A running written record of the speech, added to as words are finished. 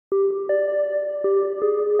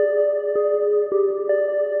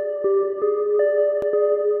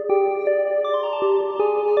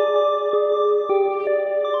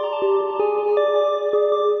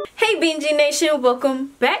Nation, welcome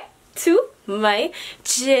back to my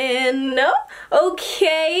channel.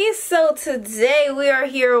 Okay, so today we are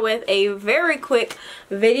here with a very quick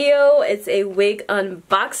video. It's a wig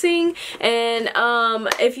unboxing, and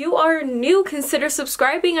if you are new, consider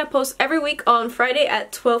subscribing. I post every week on Friday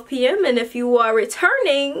at 12 p.m. and if you are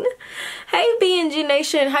returning, hey BNG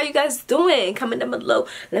Nation, how you guys doing? Comment down below,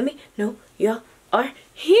 let me know y'all are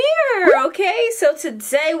here. Okay, so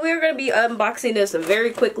today we're gonna be unboxing this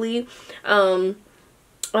very quickly. I'm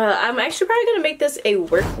actually probably gonna make this a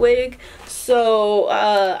work wig. So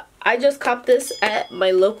I just copped this at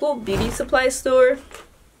my local beauty supply store.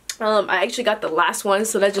 I actually got the last one,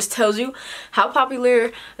 so that just tells you how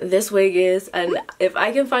popular this wig is. And if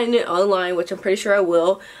I can find it online, which I'm pretty sure I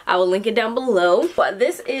will link it down below. But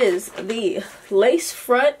this is the lace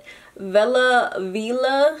front Vella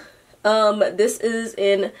Vella. This is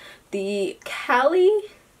in the Cali, is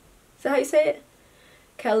that how you say it?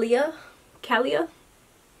 Calia?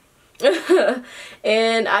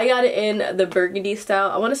 And I got it in the burgundy style.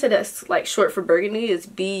 I want to say that's like short for burgundy, is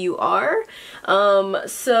BUR.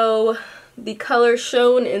 So the color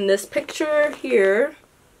shown in this picture here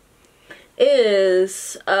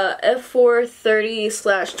is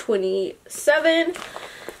F430/27.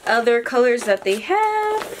 Other colors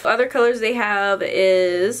they have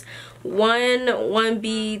is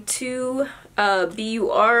 1B2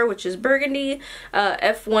 BUR, which is burgundy,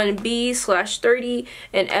 F1B/30,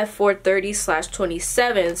 and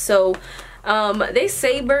F430/27. So they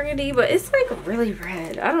say burgundy, but it's like really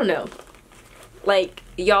red. I don't know, like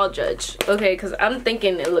y'all judge, okay, because I'm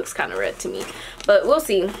thinking it looks kind of red to me, but we'll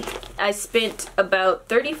see. I spent about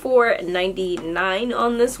 $34.99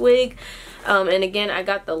 on this wig. And again, I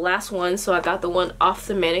got the last one, so I got the one off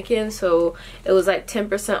the mannequin, so it was like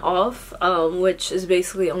 10% off, which is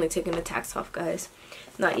basically only taking the tax off, guys.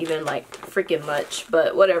 Not even like freaking much,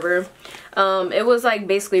 but whatever. It was like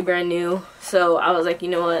basically brand new, so I was like, you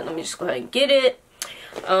know what, let me just go ahead and get it.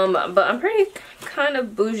 But I'm pretty kind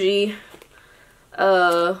of bougie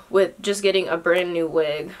with just getting a brand new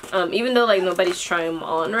wig. Even though like nobody's trying them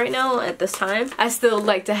on right now at this time, I still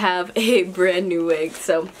like to have a brand new wig.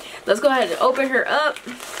 So let's go ahead and open her up,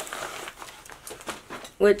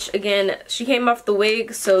 which again, she came off the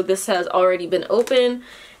wig, so this has already been open,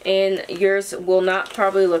 and yours will not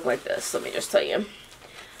probably look like this. Let me just tell you,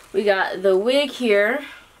 we got the wig here.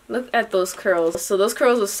 Look at those curls. So those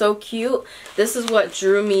curls were so cute. This is what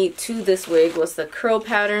drew me to this wig, was the curl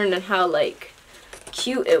pattern and how like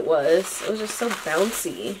cute it was. It was just so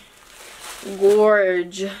bouncy.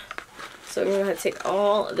 Gorge. So we're gonna take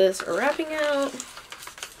all this wrapping out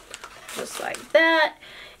just like that.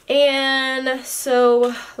 And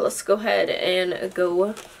so let's go ahead and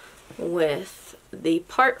go with the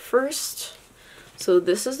part first. So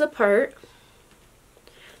this is the part,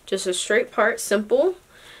 just a straight part, simple.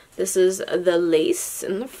 This is the lace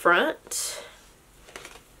in the front.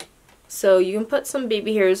 So you can put some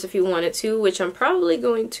baby hairs if you wanted to, which I'm probably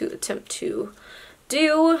going to attempt to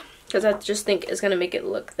do, because I just think it's going to make it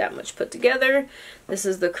look that much put together. This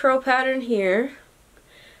is the curl pattern here.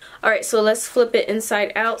 Alright, so let's flip it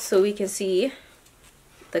inside out so we can see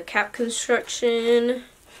the cap construction.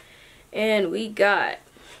 And we got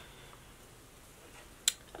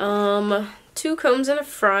 2 combs in the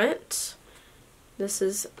front. This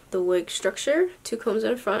is the wig structure. 2 combs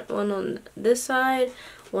in the front, one on this side,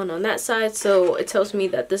 one on that side, so it tells me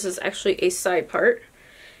that this is actually a side part.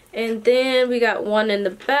 And then we got one in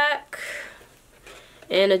the back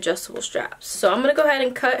and adjustable straps. So I'm gonna go ahead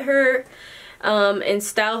and cut her and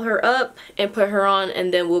style her up and put her on,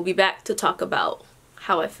 and then we'll be back to talk about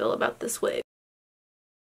how I feel about this wig.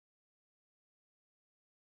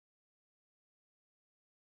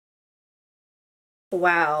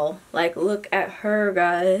 Wow, like look at her,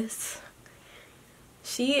 guys.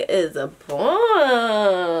 She is a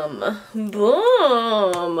bomb.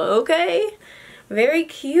 Okay, very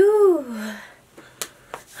cute.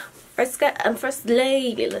 First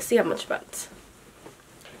lady. Let's see how much about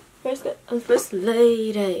first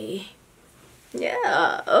lady.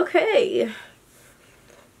 Yeah, okay.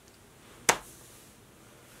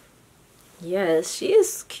 Yes, she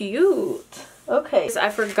is cute. Okay, so I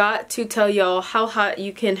forgot to tell y'all how hot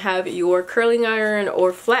you can have your curling iron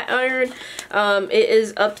or flat iron. It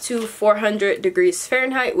is up to 400 degrees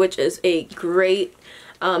Fahrenheit, which is a great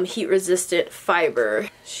heat resistant fiber.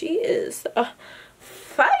 She is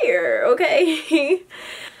fire, okay?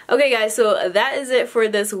 Okay guys, so that is it for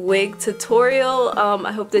this wig tutorial.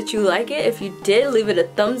 I hope that you like it. If you did, leave it a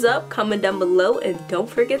thumbs up, comment down below, and don't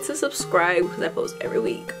forget to subscribe because I post every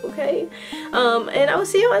week, okay? And I will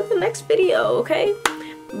see you at the next video, okay?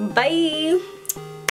 Bye!